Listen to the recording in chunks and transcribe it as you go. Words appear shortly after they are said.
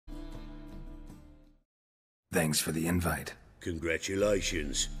Thanks for the invite.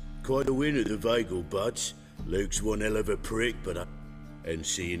 Congratulations. Quite a win at the Vagel, buds. Luke's one hell of a prick, but and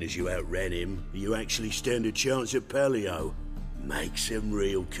seeing as you outran him, you actually stand a chance at Paleo. Make some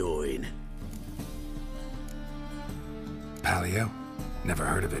real coin. Paleo? Never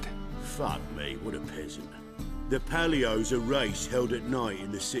heard of it. Fuck me, what a peasant. The Paleo's a race held at night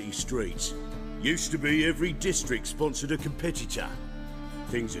in the city streets. Used to be every district sponsored a competitor.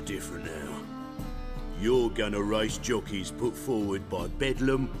 Things are different now. You're gonna race jockeys put forward by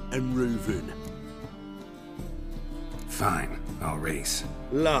Bedlam and Reuven. Fine, I'll race.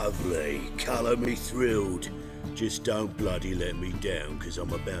 Lovely. Colour me thrilled. Just don't bloody let me down, because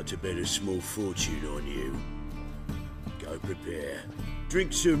I'm about to bet a small fortune on you. Go prepare.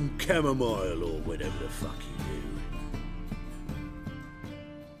 Drink some chamomile or whatever the fuck you do.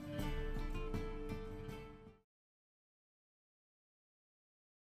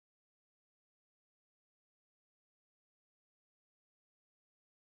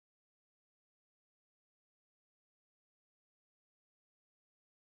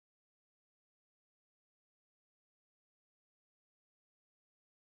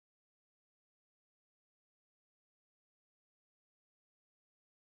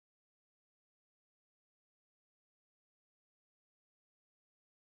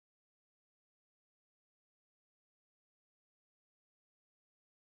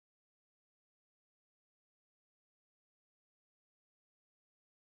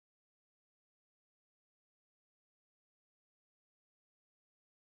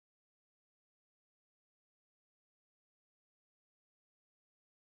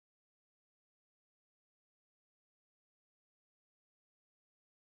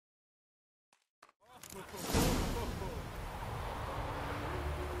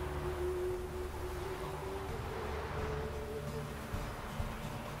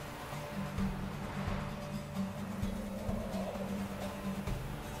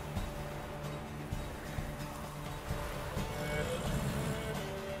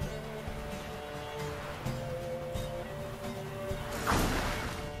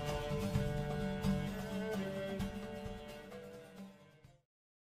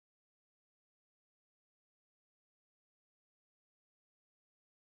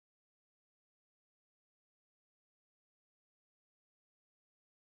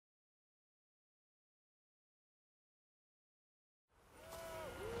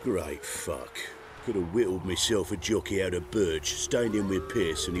 Great fuck. Could have whittled myself a jockey out of Birch, stayed in with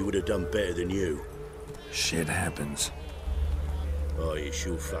Pierce, and he would have done better than you. Shit happens. Oh, you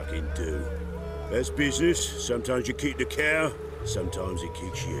sure fucking do. That's business. Sometimes you kick the cow, sometimes it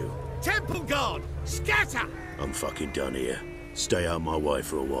kicks you. Temple Guard! Scatter! I'm fucking done here. Stay out my way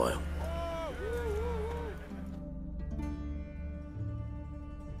for a while.